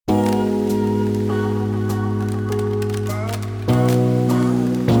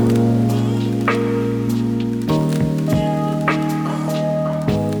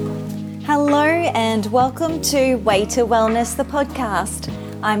welcome to Way to Wellness, the podcast.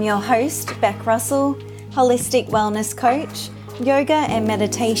 I'm your host, Beck Russell, holistic wellness coach, yoga and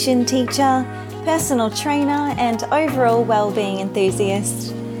meditation teacher, personal trainer, and overall well-being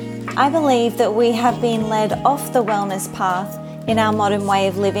enthusiast. I believe that we have been led off the wellness path in our modern way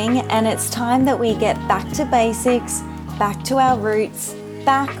of living, and it's time that we get back to basics, back to our roots,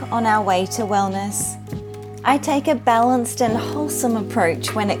 back on our way to wellness. I take a balanced and wholesome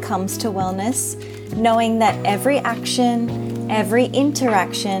approach when it comes to wellness, knowing that every action, every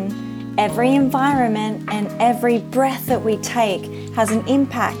interaction, every environment, and every breath that we take has an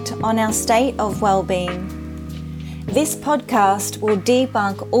impact on our state of well-being. This podcast will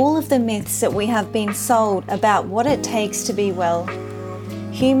debunk all of the myths that we have been sold about what it takes to be well.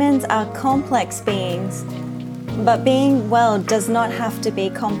 Humans are complex beings, but being well does not have to be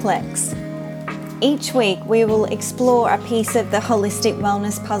complex. Each week we will explore a piece of the holistic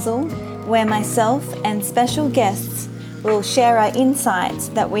wellness puzzle where myself and special guests will share our insights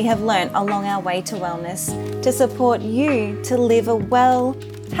that we have learnt along our way to wellness to support you to live a well,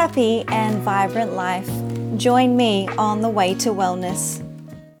 happy and vibrant life. Join me on the way to wellness.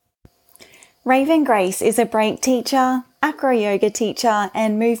 Raven Grace is a break teacher, acro yoga teacher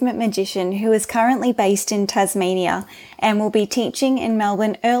and movement magician who is currently based in Tasmania and will be teaching in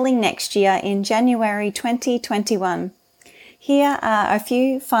Melbourne early next year in January 2021. Here are a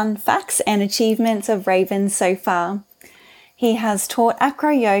few fun facts and achievements of Raven so far. He has taught acro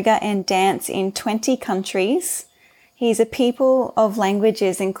yoga and dance in 20 countries. He's a people of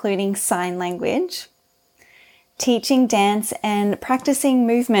languages including sign language. Teaching dance and practicing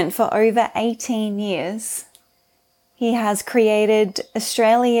movement for over 18 years. He has created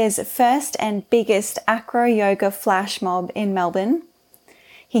Australia's first and biggest acro yoga flash mob in Melbourne.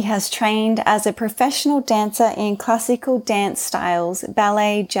 He has trained as a professional dancer in classical dance styles,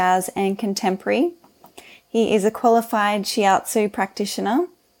 ballet, jazz, and contemporary. He is a qualified shiatsu practitioner.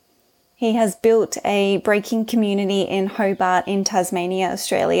 He has built a breaking community in Hobart in Tasmania,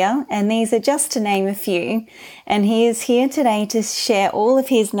 Australia, and these are just to name a few. And he is here today to share all of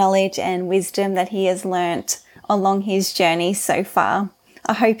his knowledge and wisdom that he has learnt along his journey so far.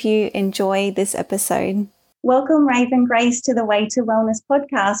 I hope you enjoy this episode. Welcome, Raven Grace, to the Way to Wellness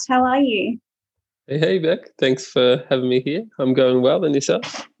podcast. How are you? Hey, Beck. Thanks for having me here. I'm going well, and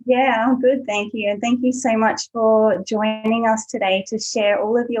yourself? Yeah, I'm good, thank you. And thank you so much for joining us today to share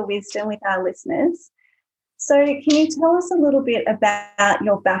all of your wisdom with our listeners. So can you tell us a little bit about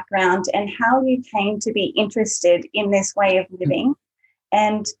your background and how you came to be interested in this way of living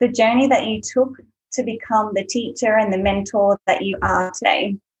and the journey that you took to become the teacher and the mentor that you are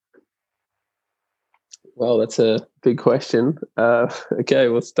today? Well, that's a big question. Okay,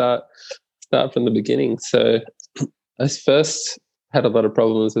 we'll start from the beginning. So I first had a lot of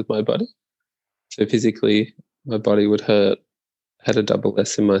problems with my body. So physically, my body would hurt. I had a double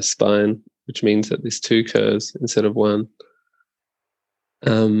S in my spine, which means that there's two curves instead of one.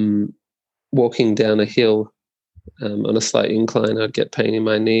 Walking down a hill on a slight incline, I'd get pain in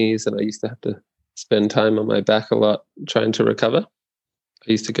my knees, and I used to have to spend time on my back a lot trying to recover.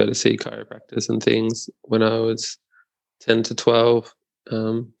 I used to go to see chiropractors and things when I was 10 to 12,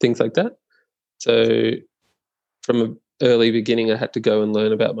 things like that. So from an early beginning, I had to go and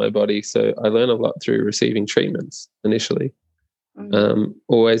learn about my body. So I learned a lot through receiving treatments initially.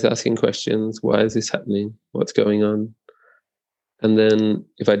 Always asking questions. Why is this happening? What's going on? And then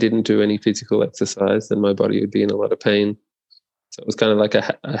if I didn't do any physical exercise, then my body would be in a lot of pain. So it was kind of like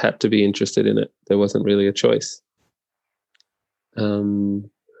I had to be interested in it. There wasn't really a choice.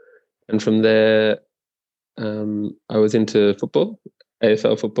 And from there, I was into football,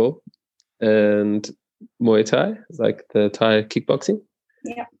 AFL football, and Muay Thai, like the Thai kickboxing.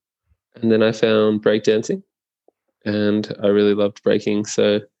 Yeah. And then I found breakdancing, and I really loved breaking,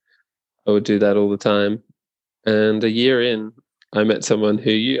 so I would do that all the time. And a year in, I met someone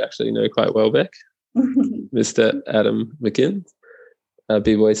who you actually know quite well, Beck, Mr. Adam McKinn,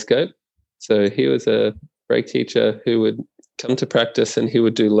 B-Boy Scope. So he was a break teacher who would come to practice, and he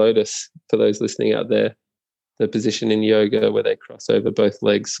would do lotus, for those listening out there, the position in yoga where they cross over both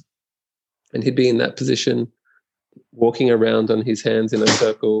legs. And he'd be in that position, walking around on his hands in a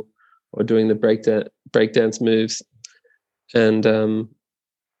circle or doing the breakdance moves. And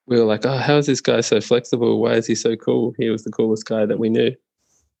we were like, oh, how is this guy so flexible? Why is he so cool? He was the coolest guy that we knew.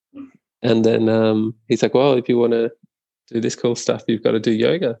 And then he's like, well, if you want to do this cool stuff, you've got to do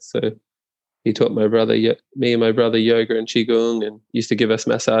yoga. So he taught me and my brother yoga and qigong, and used to give us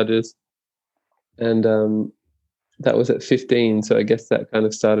massages. And that was at 15. So I guess that kind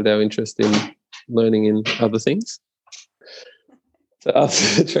of started our interest in learning in other things. So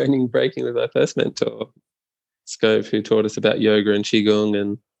after training breaking with my first mentor, Scope, who taught us about yoga and qigong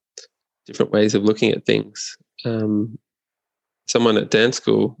and different ways of looking at things, someone at dance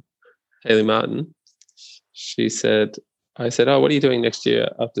school, Haley Martin, I said, oh, what are you doing next year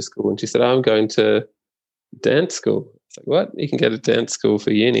after school? And she said, oh, I'm going to dance school. It's like, what? You can get a dance school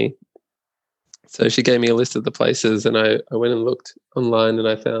for uni. So she gave me a list of the places, and I went and looked online, and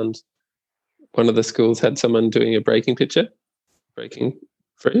I found one of the schools had someone doing a breaking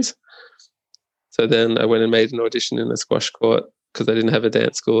freeze. So then I went and made an audition in a squash court because I didn't have a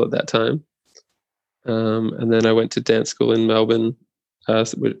dance school at that time. And then I went to dance school in Melbourne,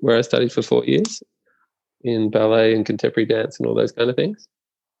 where I studied for 4 years in ballet and contemporary dance and all those kind of things.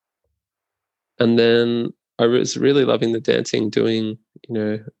 And then I was really loving the dancing, doing,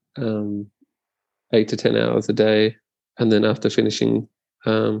 8 to 10 hours a day. And then after finishing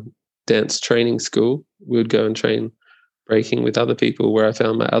dance training school, we would go and train breaking with other people, where I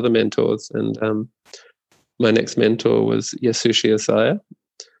found my other mentors. And my next mentor was Yasushi Asaya,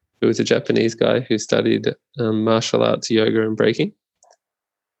 who was a Japanese guy who studied martial arts, yoga, and breaking.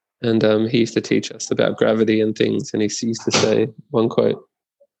 And he used to teach us about gravity and things. And he used to say one quote,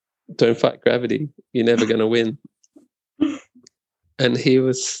 "Don't fight gravity. You're never going to win." And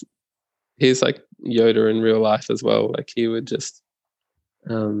he's like Yoda in real life as well. Like he would just,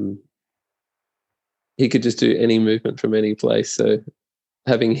 he could just do any movement from any place. So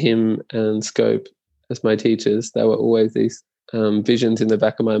having him and Scope as my teachers, there were always these visions in the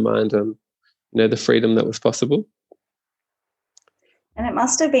back of my mind on, the freedom that was possible. And it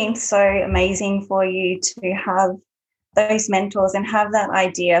must have been so amazing for you to have those mentors and have that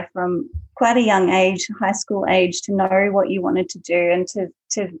idea from quite a young age, high school age, to know what you wanted to do and to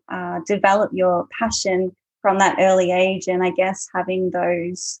develop your passion from that early age. And I guess having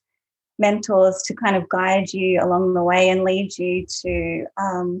those mentors to kind of guide you along the way and lead you to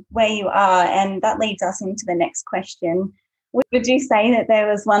where you are. And that leads us into the next question. Would you say that there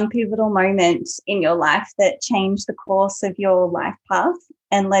was one pivotal moment in your life that changed the course of your life path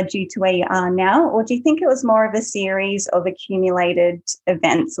and led you to where you are now? Or do you think it was more of a series of accumulated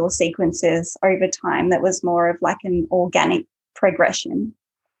events or sequences over time that was more of like an organic progression?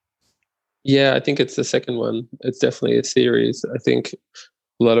 Yeah, I think it's the second one. It's definitely a series. I think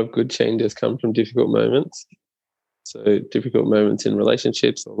a lot of good changes come from difficult moments. So difficult moments in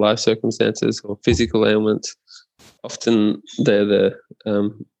relationships or life circumstances or physical ailments. Often they're the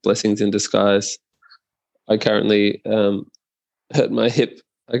blessings in disguise. I currently hurt my hip.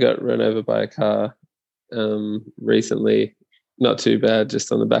 I got run over by a car recently. Not too bad,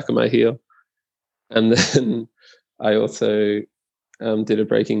 just on the back of my heel. And then I also did a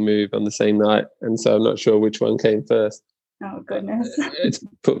breaking move on the same night. And so I'm not sure which one came first. Oh, goodness. It's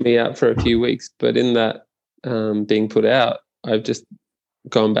put me out for a few weeks. But in that being put out, I've just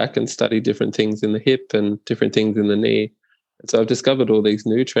gone back and studied different things in the hip and different things in the knee. And so I've discovered all these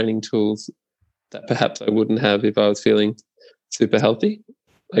new training tools that perhaps I wouldn't have if I was feeling super healthy.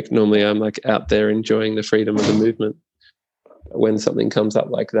 Like normally I'm like out there enjoying the freedom of the movement. When something comes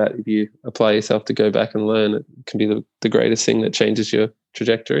up like that, if you apply yourself to go back and learn, it can be the greatest thing that changes your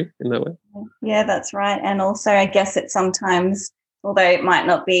trajectory in that way. Yeah, that's right. And also I guess it sometimes, although it might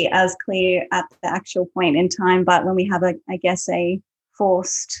not be as clear at the actual point in time, but when we have a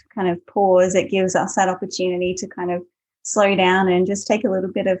forced kind of pause, it gives us that opportunity to kind of slow down and just take a little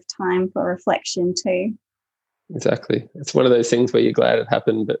bit of time for reflection too. Exactly. It's one of those things where you're glad it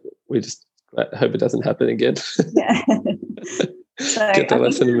happened, but we just hope it doesn't happen again. Yeah. So get the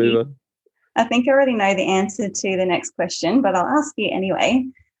lesson and move on. I think I already know the answer to the next question, but I'll ask you anyway.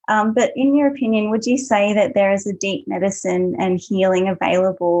 But in your opinion, would you say that there is a deep medicine and healing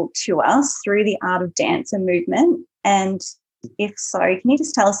available to us through the art of dance and movement? And if so, can you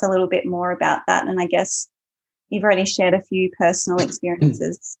just tell us a little bit more about that? And I guess you've already shared a few personal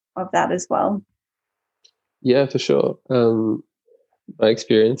experiences of that as well. Yeah, for sure. My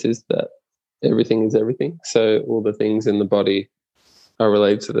experience is that everything is everything. So all the things in the body are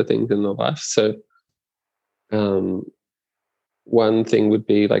related to the things in the life. So one thing would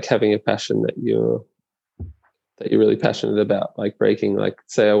be like having a passion that you're really passionate about, like breaking. Like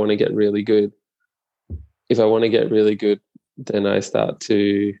say I want to get really good. If I want to get really good, then I start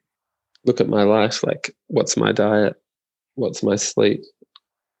to look at my life, like what's my diet, what's my sleep,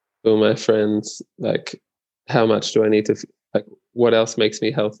 who are my friends, like how much do I need to, like what else makes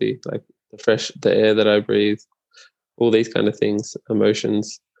me healthy, like the air that I breathe, all these kind of things,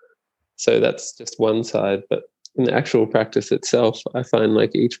 emotions. So that's just one side. But in the actual practice itself, I find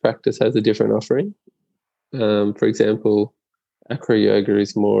like each practice has a different offering. For example, acro yoga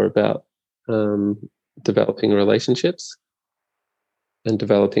is more about developing relationships. and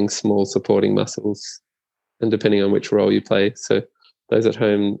developing small supporting muscles, and depending on which role you play. So those at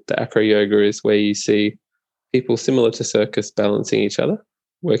home, the acro yoga is where you see people similar to circus balancing each other,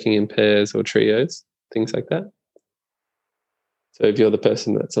 working in pairs or trios, things like that. So if you're the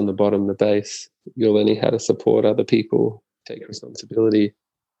person that's on the bottom, the base, you're learning how to support other people, take responsibility,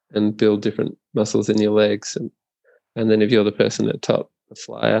 and build different muscles in your legs. And then if you're the person at top, the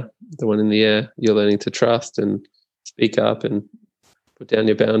flyer, the one in the air, you're learning to trust and speak up and put down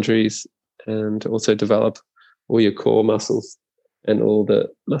your boundaries, and also develop all your core muscles and all the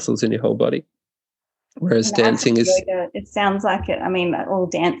muscles in your whole body. Whereas dancing is... yoga, it sounds like it. I mean, all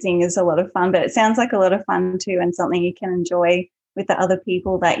dancing is a lot of fun, but it sounds like a lot of fun too, and something you can enjoy with the other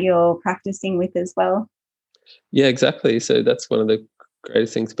people that you're practicing with as well. Yeah, exactly. So that's one of the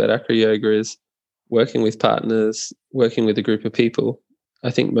greatest things about acro yoga is working with partners, working with a group of people.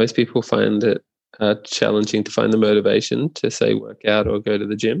 I think most people find it challenging to find the motivation to, say, work out or go to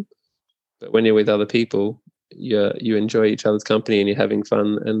the gym. But when you're with other people, you enjoy each other's company and you're having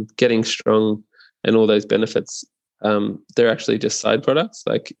fun and getting strong, and all those benefits. They're actually just side products.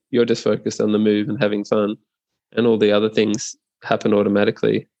 Like, you're just focused on the move and having fun, and all the other things happen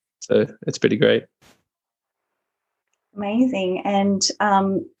automatically. So it's pretty great. Amazing. And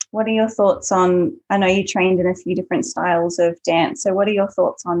what are your thoughts on, I know you trained in a few different styles of dance, so what are your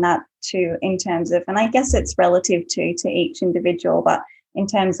thoughts on that too, in terms of, and I guess it's relative to each individual, but in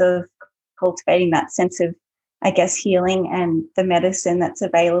terms of cultivating that sense of, I guess, healing and the medicine that's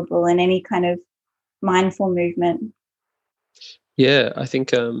available in any kind of mindful movement? Yeah, I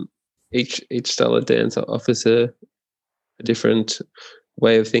think each style of dance offers a different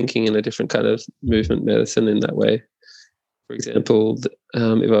way of thinking and a different kind of movement medicine in that way. For example,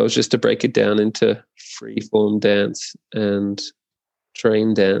 if I was just to break it down into free form dance and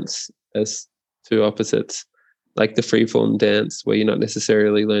train dance as two opposites, like the free form dance where you're not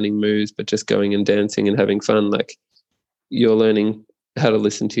necessarily learning moves but just going and dancing and having fun, like you're learning how to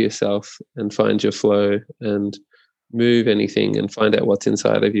listen to yourself and find your flow and move anything and find out what's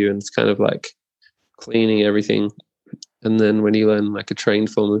inside of you, and it's kind of like cleaning everything. And then when you learn like a trained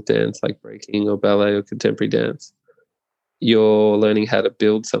form of dance like breaking or ballet or contemporary dance, you're learning how to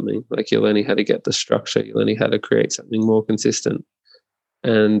build something. Like, you're learning how to get the structure, you're learning how to create something more consistent.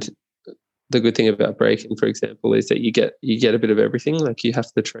 And the good thing about breaking, for example, is that you get a bit of everything. Like, you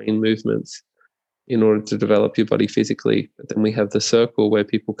have to train movements in order to develop your body physically. But then we have the circle where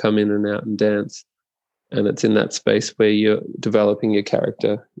people come in and out and dance. And it's in that space where you're developing your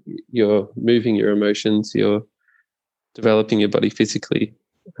character, you're moving your emotions, you're developing your body physically.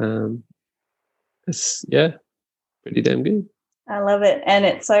 It's, pretty damn good. I love it. And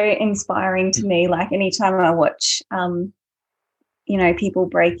it's so inspiring to me. Like, anytime I watch, people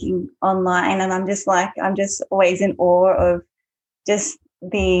breaking online, and I'm just always in awe of just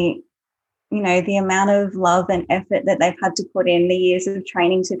the amount of love and effort that they've had to put in, the years of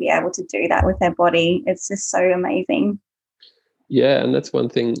training to be able to do that with their body. It's just so amazing. Yeah, and that's one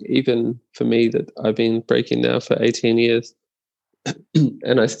thing, even for me, that I've been breaking now for 18 years.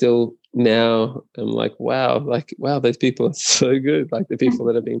 And I still now am like, wow, those people are so good. Like, the people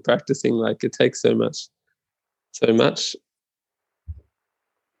that have been practicing, like, it takes so much.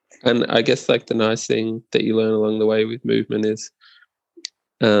 And I guess, like, the nice thing that you learn along the way with movement is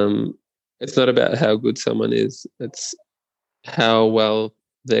it's not about how good someone is, it's how well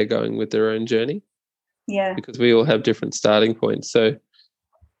they're going with their own journey. Yeah. Because we all have different starting points. So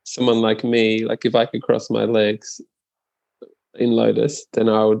someone like me, like, if I could cross my legs in lotus, then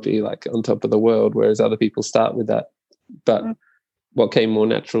I would be like on top of the world, whereas other people start with that. But what came more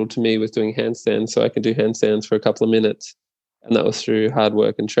natural to me was doing handstands, so I could do handstands for a couple of minutes, and that was through hard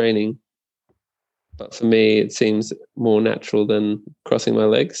work and training. But for me, it seems more natural than crossing my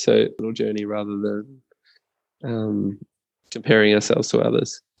legs, so a little journey rather than comparing ourselves to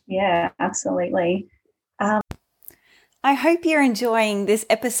others. Yeah, absolutely. I hope you're enjoying this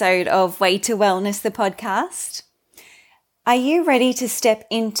episode of Way to Wellness, the podcast. Are you ready to step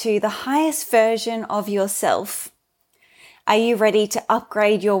into the highest version of yourself? Are you ready to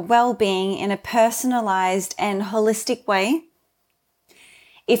upgrade your well-being in a personalized and holistic way?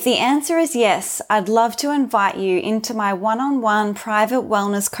 If the answer is yes, I'd love to invite you into my one-on-one private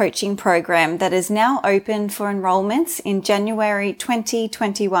wellness coaching program that is now open for enrollments in January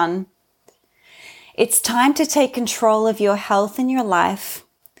 2021. It's time to take control of your health and your life.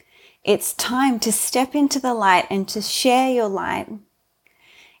 It's time to step into the light and to share your light.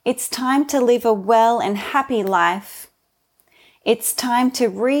 It's time to live a well and happy life. It's time to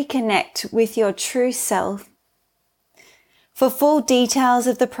reconnect with your true self. For full details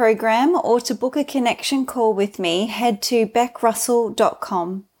of the program or to book a connection call with me, head to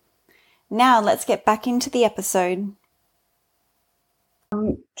beckrussell.com. Now let's get back into the episode.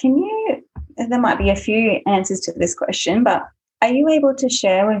 There might be a few answers to this question, but are you able to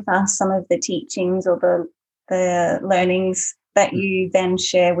share with us some of the teachings or the learnings that you then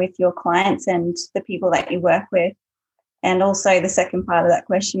share with your clients and the people that you work with? And also the second part of that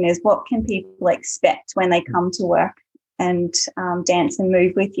question is, what can people expect when they come to work and dance and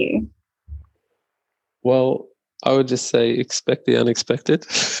move with you? Well, I would just say expect the unexpected.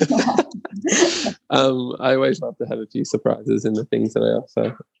 I always love to have a few surprises in the things that I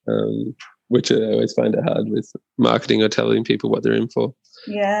offer, which I always find it hard with marketing or telling people what they're in for.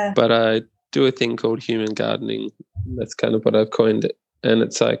 Yeah. But I do a thing called human gardening. That's kind of what I've coined it. And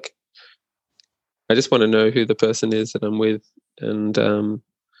it's like, I just want to know who the person is that I'm with. And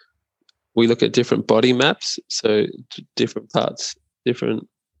we look at different body maps. So different parts, different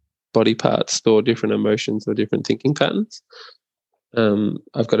body parts store different emotions or different thinking patterns.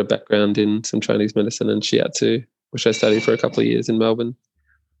 I've got a background in some Chinese medicine and shiatsu, which I studied for a couple of years in Melbourne.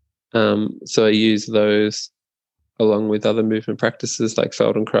 So I use those along with other movement practices like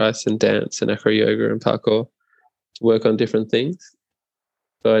Feldenkrais and dance and acro yoga and parkour to work on different things.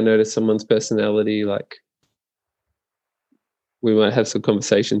 So I notice someone's personality, like we might have some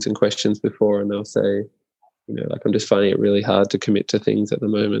conversations and questions before and they'll say, I'm just finding it really hard to commit to things at the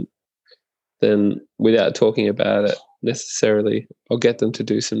moment. Then without talking about it necessarily, I'll get them to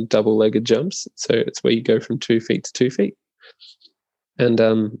do some double-legged jumps. So it's where you go from 2 feet to 2 feet. And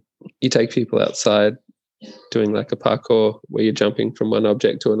you take people outside doing like a parkour where you're jumping from one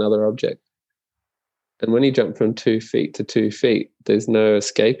object to another object. And when you jump from 2 feet to 2 feet, there's no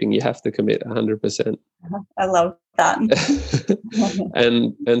escaping. You have to commit 100%. I love that.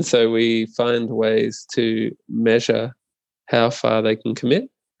 and so we find ways to measure how far they can commit.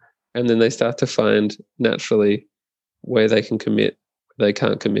 And then they start to find naturally where they can commit, where they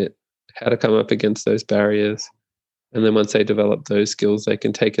can't commit, how to come up against those barriers. And then once they develop those skills, they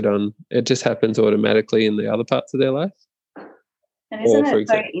can take it on. It just happens automatically in the other parts of their life. And isn't it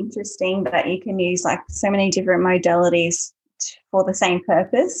so interesting that you can use like so many different modalities for the same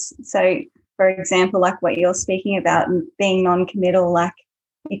purpose? So, for example, like what you're speaking about being non-committal, like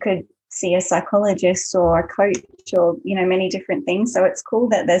you could see a psychologist or a coach or, many different things. So it's cool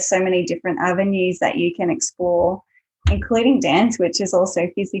that there's so many different avenues that you can explore, including dance, which is also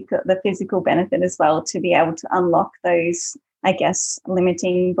the physical benefit as well, to be able to unlock those, I guess,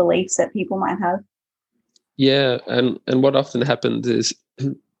 limiting beliefs that people might have. Yeah, and what often happens is,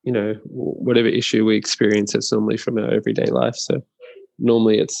 whatever issue we experience, it's normally from our everyday life. So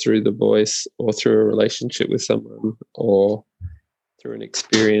normally it's through the voice or through a relationship with someone or through an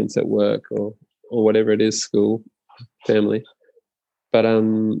experience at work or whatever it is, school, family. But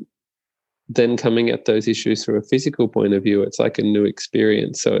then coming at those issues through a physical point of view, it's like a new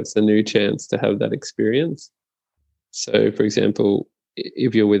experience. So it's a new chance to have that experience. So, for example,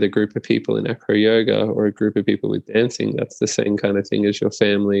 if you're with a group of people in acro yoga or a group of people with dancing, that's the same kind of thing as your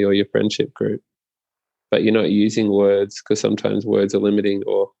family or your friendship group. But you're not using words because sometimes words are limiting,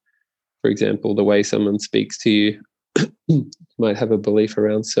 or, for example, the way someone speaks to you might have a belief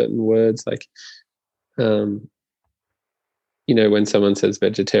around certain words, like, when someone says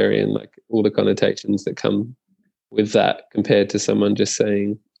vegetarian, like all the connotations that come with that compared to someone just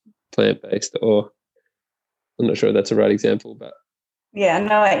saying plant-based, or I'm not sure that's a right example, but yeah, I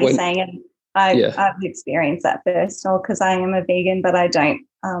know what you're saying. And I've experienced that first, or because I am a vegan, but I don't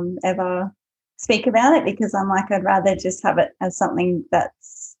ever speak about it because I'm like, I'd rather just have it as something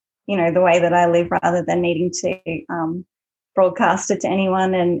that's, the way that I live rather than needing to broadcast it to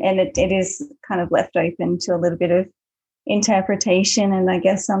anyone. And it is kind of left open to a little bit of interpretation and I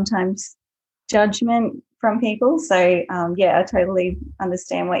guess sometimes judgment from people. So, I totally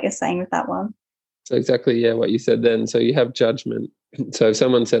understand what you're saying with that one. So exactly, what you said then. So you have judgment. So if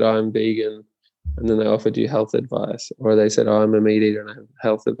someone said, I'm vegan, and then they offered you health advice, or they said, I'm a meat eater and I have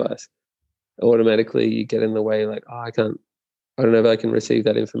health advice, automatically you get in the way, like, I don't know if I can receive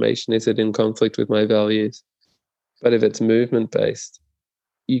that information. Is it in conflict with my values? But if it's movement-based,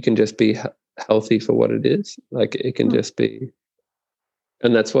 you can just be healthy for what it is. Like it can just be,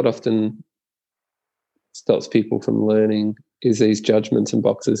 and that's what often stops people from learning is these judgments and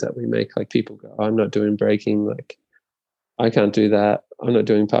boxes that we make. Like people go, I'm not doing breaking, like I can't do that. I'm not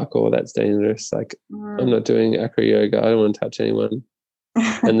doing parkour, that's dangerous. Like I'm not doing acro yoga, I don't want to touch anyone.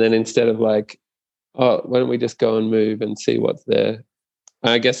 And then instead of like, oh, why don't we just go and move and see what's there?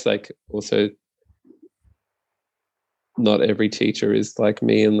 I guess like also not every teacher is like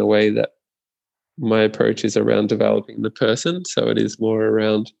me in the way that my approach is around developing the person. So it is more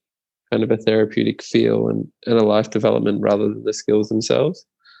around kind of a therapeutic feel and a life development rather than the skills themselves.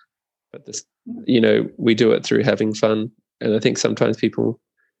 But this, we do it through having fun. And I think sometimes people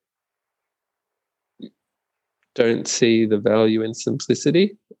don't see the value in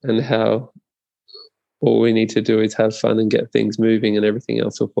simplicity and how all we need to do is have fun and get things moving and everything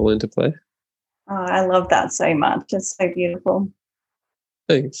else will fall into play. Oh, I love that so much. It's so beautiful.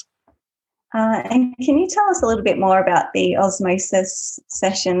 Thanks. And can you tell us a little bit more about the osmosis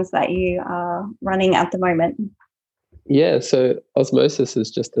sessions that you are running at the moment? Yeah, so osmosis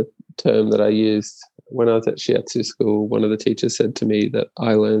is just a term that I used when I was at shiatsu school. One of the teachers said to me that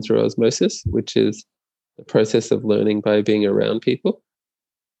I learn through osmosis, which is the process of learning by being around people.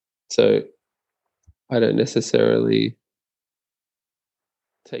 So I don't necessarily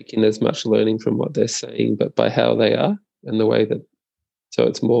take in as much learning from what they're saying, but by how they are and the way that. So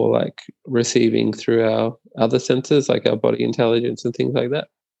it's more like receiving through our other senses, like our body intelligence and things like that.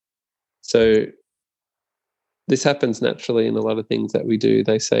 So this happens naturally in a lot of things that we do.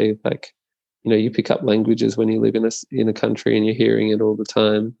 They say, like, you pick up languages when you live in a country and you're hearing it all the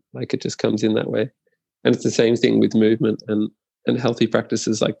time. Like, it just comes in that way. And it's the same thing with movement and healthy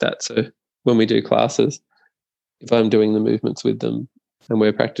practices like that. So when we do classes, if I'm doing the movements with them and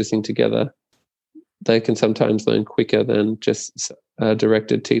we're practicing together, they can sometimes learn quicker than just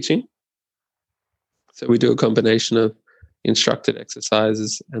directed teaching. So we do a combination of instructed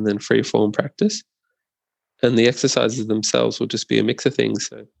exercises and then free form practice. And the exercises themselves will just be a mix of things.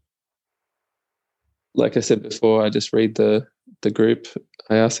 So like I said before, I just read the group.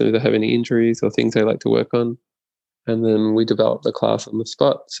 I ask them if they have any injuries or things they like to work on. And then we develop the class on the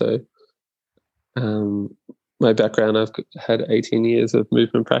spot. So my background, I've had 18 years of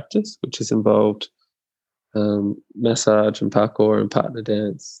movement practice, which has involved massage and parkour and partner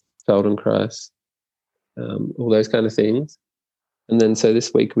dance, Feldenkrais, all those kind of things. And then so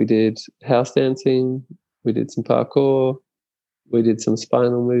this week we did house dancing, we did some parkour, we did some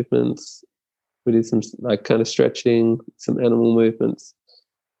spinal movements, we did some like kind of stretching, some animal movements,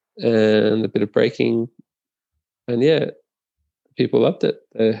 and a bit of breaking. And yeah, people loved it.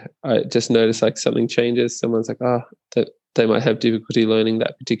 I just noticed like something changes. Someone's like, that they might have difficulty learning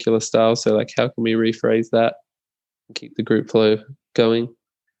that particular style. So like, how can we rephrase that and keep the group flow going?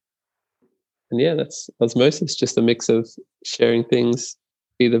 And yeah, that's osmosis, just a mix of sharing things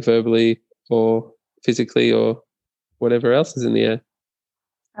either verbally or physically or whatever else is in the air.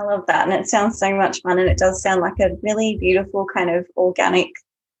 I love that. And it sounds so much fun. And it does sound like a really beautiful kind of organic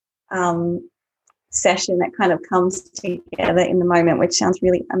session that kind of comes together in the moment, which sounds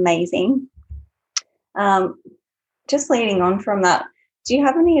really amazing. Just leading on from that, do you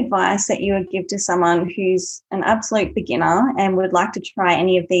have any advice that you would give to someone who's an absolute beginner and would like to try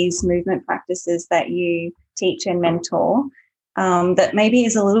any of these movement practices that you teach and mentor, that maybe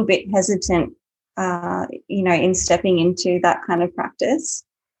is a little bit hesitant, in stepping into that kind of practice?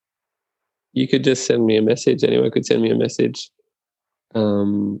 You could just send me a message. Anyone could send me a message,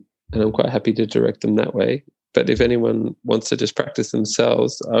 and I'm quite happy to direct them that way. But if anyone wants to just practice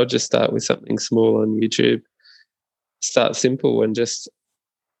themselves, I would just start with something small on YouTube. Start simple, and just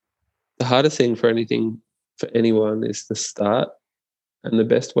the hardest thing for anyone is to start. And the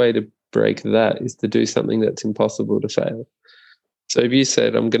best way to break that is to do something that's impossible to fail. So if you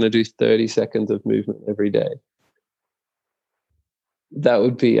said, I'm going to do 30 seconds of movement every day, that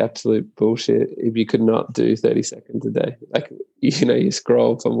would be absolute bullshit if you could not do 30 seconds a day. Like, you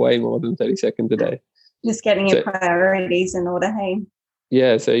scroll for way more than 30 seconds a day. Just getting your priorities in order, hey?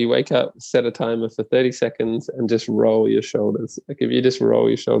 Yeah, so you wake up, set a timer for 30 seconds and just roll your shoulders. Like, if you just roll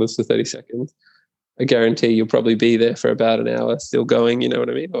your shoulders for 30 seconds, I guarantee you'll probably be there for about an hour still going, you know what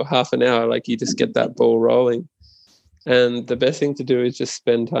I mean? Or half an hour, like you just get that ball rolling. And the best thing to do is just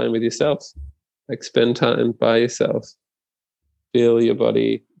spend time with yourself. Like, spend time by yourself. Feel your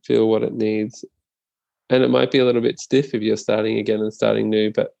body, feel what it needs. And it might be a little bit stiff if you're starting again and starting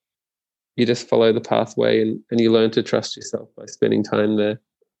new, but you just follow the pathway and you learn to trust yourself by spending time there.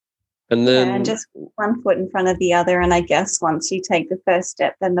 And then and just one foot in front of the other. And I guess once you take the first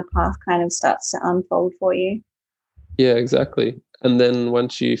step, then the path kind of starts to unfold for you. Yeah, exactly. And then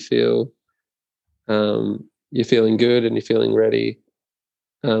once you feel you're feeling good and you're feeling ready,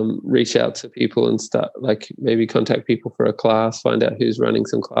 reach out to people and start, like, maybe contact people for a class, find out who's running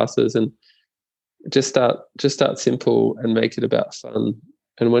some classes, and just start simple and make it about fun.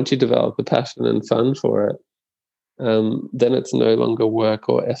 And once you develop a passion and fun for it, then it's no longer work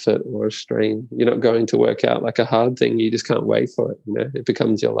or effort or a strain. You're not going to work out like a hard thing. You just can't wait for it. It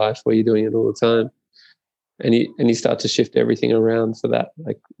becomes your life where you're doing it all the time, and you start to shift everything around for that.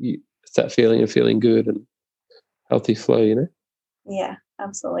 Like, It's that feeling of feeling good and healthy flow, you know? Yeah,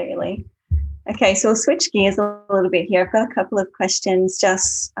 absolutely. Okay, so we'll switch gears a little bit here. I've got a couple of questions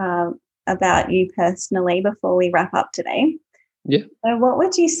just about you personally before we wrap up today. Yeah. So what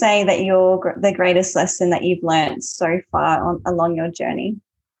would you say that the greatest lesson that you've learned so far along your journey?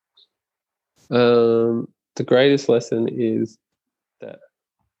 The greatest lesson is that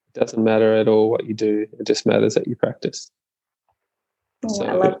it doesn't matter at all what you do. It just matters that you practice. So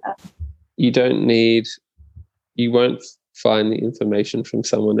I love that. You won't find the information from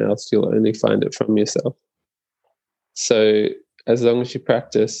someone else. You'll only find it from yourself. So as long as you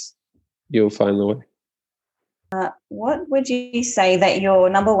practice, you'll find the way. What would you say that your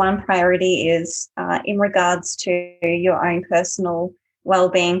number one priority is in regards to your own personal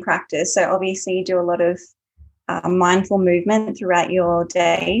well-being practice? So obviously you do a lot of mindful movement throughout your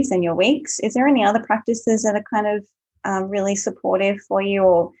days and your weeks. Is there any other practices that are kind of really supportive for you,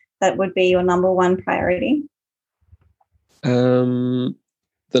 or that would be your number one priority? The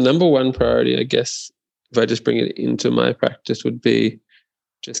number one priority, I guess, if I just bring it into my practice, would be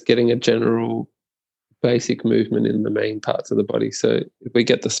just getting a general basic movement in the main parts of the body. So if we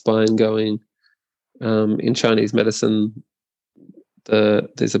get the spine going, in Chinese medicine,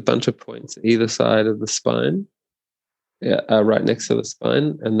 there's a bunch of points either side of the spine, right next to the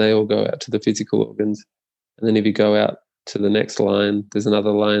spine, and they all go out to the physical organs. And then if you go out to the next line, there's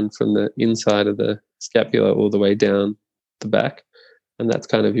another line from the inside of the scapula all the way down the back, and that's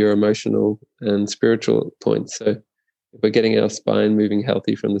kind of your emotional and spiritual points. So if we're getting our spine moving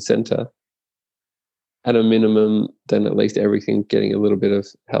healthy from the center, at a minimum, then at least everything getting a little bit of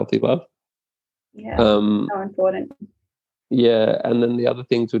healthy love. Yeah, so important. Yeah, and then the other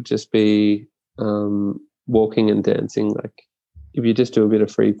things would just be walking and dancing. Like if you just do a bit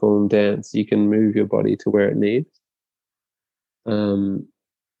of free form dance, you can move your body to where it needs. And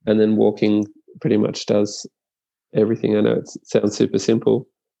then walking pretty much does everything. I know it sounds super simple,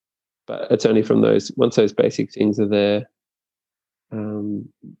 but it's only from once those basic things are there,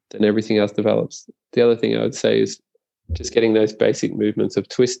 then everything else develops. The other thing I would say is just getting those basic movements of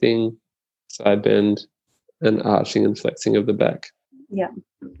twisting, side bend, and arching and flexing of the back. Yeah.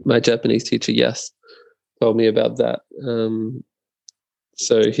 My Japanese teacher, Yes, told me about that.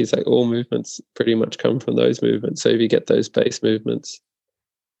 So he's like, all movements pretty much come from those movements. So if you get those base movements,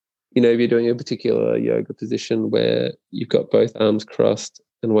 if you're doing a particular yoga position where you've got both arms crossed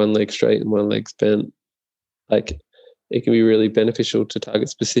and one leg straight and one leg's bent, like it can be really beneficial to target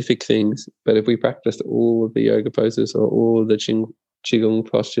specific things. But if we practiced all of the yoga poses or all of the Qigong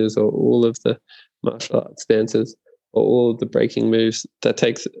postures or all of the martial arts dances or all of the breaking moves, that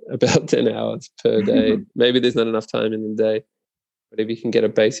takes about 10 hours per day. Maybe there's not enough time in the day. But if you can get a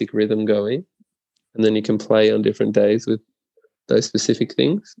basic rhythm going, and then you can play on different days with those specific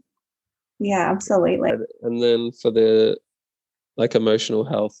things. Yeah, absolutely. And then for the emotional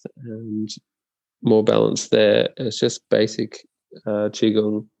health and more balance there, it's just basic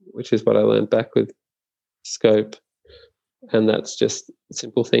Qigong, which is what I learned back with Scope. And that's just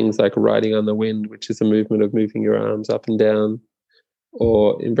simple things like riding on the wind, which is a movement of moving your arms up and down,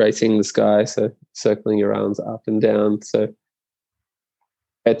 or embracing the sky, so circling your arms up and down. So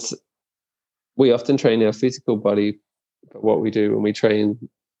we often train our physical body, but what we do when we train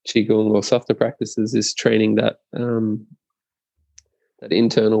Qigong or softer practices is training that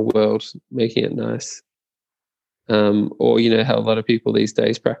internal world, making it nice. Or how a lot of people these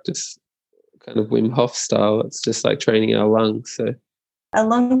days practice kind of Wim Hof style. It's just like training our lungs. So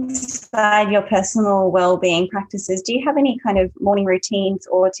alongside your personal well-being practices, do you have any kind of morning routines,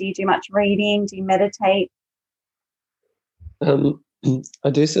 or do you do much reading? Do you meditate? I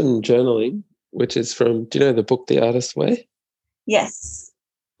do some journaling, which is from, do you know the book The Artist's Way? Yes.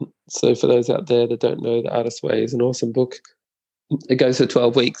 So for those out there that don't know, The Artist's Way is an awesome book. It goes for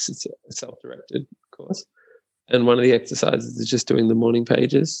 12 weeks. It's a self-directed course. And one of the exercises is just doing the morning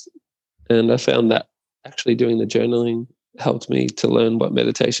pages. And I found that actually doing the journaling helped me to learn what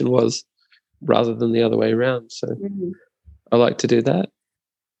meditation was rather than the other way around. So I like to do that.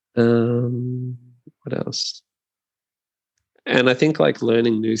 What else? And I think like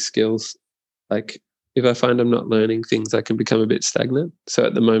learning new skills, like if I find I'm not learning things, I can become a bit stagnant. So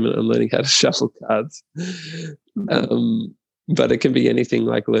at the moment I'm learning how to shuffle cards. But it can be anything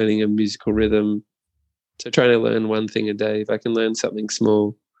like learning a musical rhythm. So trying to learn one thing a day. If I can learn something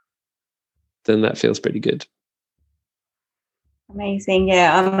small, then that feels pretty good. Amazing.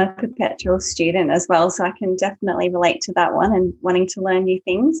 Yeah, I'm a perpetual student as well, so I can definitely relate to that one, and wanting to learn new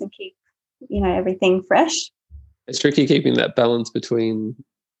things and keep, everything fresh. It's tricky keeping that balance between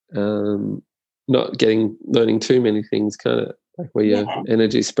not learning too many things, kind of like where your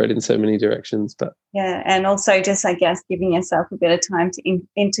energy spread in so many directions. But and also just, I guess, giving yourself a bit of time to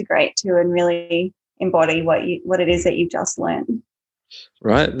integrate to and really embody what it is that you've just learned.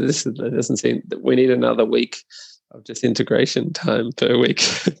 Right. It doesn't seem that we need another week of just integration time per week.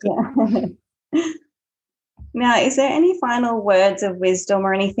 Now, is there any final words of wisdom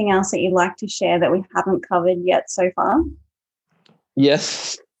or anything else that you'd like to share that we haven't covered yet so far?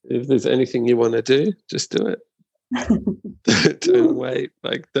 Yes. If there's anything you want to do, just do it. Don't wait.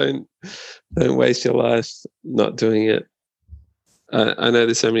 Like, don't waste your life not doing it. I know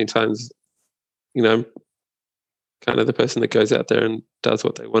there's so many times, I'm kind of the person that goes out there and does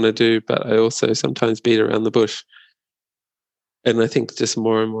what they want to do, but I also sometimes beat around the bush. And I think just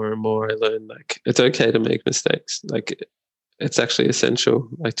more and more and more I learn, like, it's okay to make mistakes. Like, it's actually essential.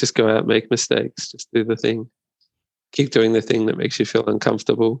 Like, just go out, make mistakes, just do the thing. Keep doing the thing that makes you feel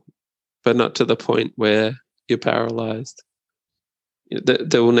uncomfortable, but not to the point where you're paralyzed.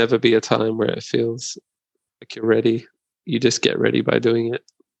 There will never be a time where it feels like you're ready. You just get ready by doing it.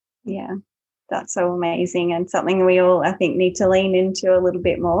 Yeah, that's so amazing, and something we all, I think, need to lean into a little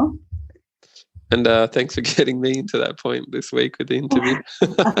bit more. And thanks for getting me into that point this week with the interview.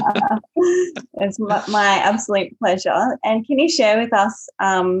 It's my absolute pleasure. And can you share with us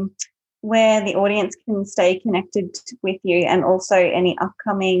where the audience can stay connected with you, and also any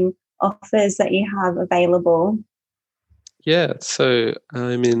upcoming offers that you have available? Yeah, so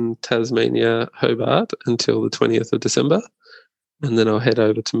I'm in Tasmania, Hobart, until the 20th of December. And then I'll head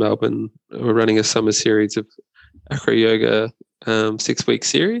over to Melbourne. We're running a summer series of acro yoga 6-week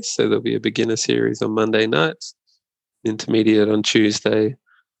series. So there'll be a beginner series on Monday nights, intermediate on Tuesday,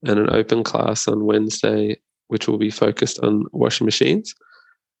 and an open class on Wednesday, which will be focused on washing machines.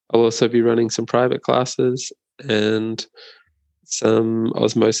 I'll also be running some private classes and some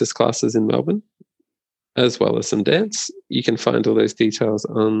osmosis classes in Melbourne, as well as some dance. You can find all those details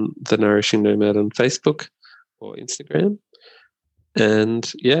on The Nourishing Nomad on Facebook or Instagram.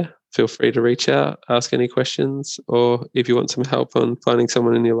 And feel free to reach out, ask any questions, or if you want some help on finding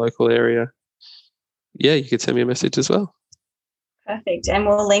someone in your local area, you could send me a message as well. Perfect. And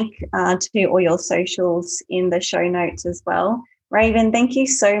we'll link to all your socials in the show notes as well. Raven, thank you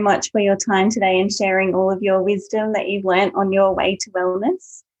so much for your time today and sharing all of your wisdom that you've learned on your way to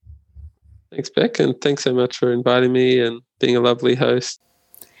wellness. Thanks, Beck, and thanks so much for inviting me and being a lovely host.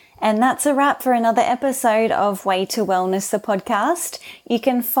 And that's a wrap for another episode of Way to Wellness, the podcast. You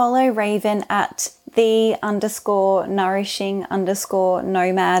can follow Raven at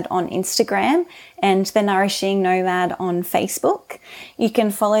 _nourishing_nomad on Instagram and The Nourishing Nomad on Facebook. You can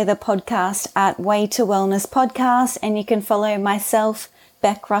follow the podcast at Way to Wellness Podcast, and you can follow myself,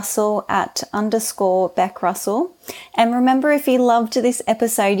 Beck Russell, at _Beck Russell. And remember, if you loved this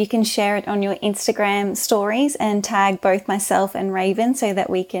episode, you can share it on your Instagram stories and tag both myself and Raven so that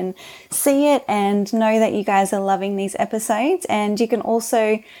we can see it and know that you guys are loving these episodes. And you can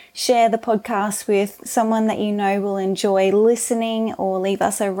also share the podcast with someone that you know will enjoy listening, or leave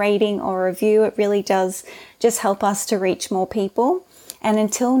us a rating or review. It really does just help us to reach more people. And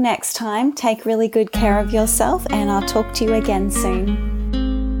until next time, take really good care of yourself, and I'll talk to you again soon.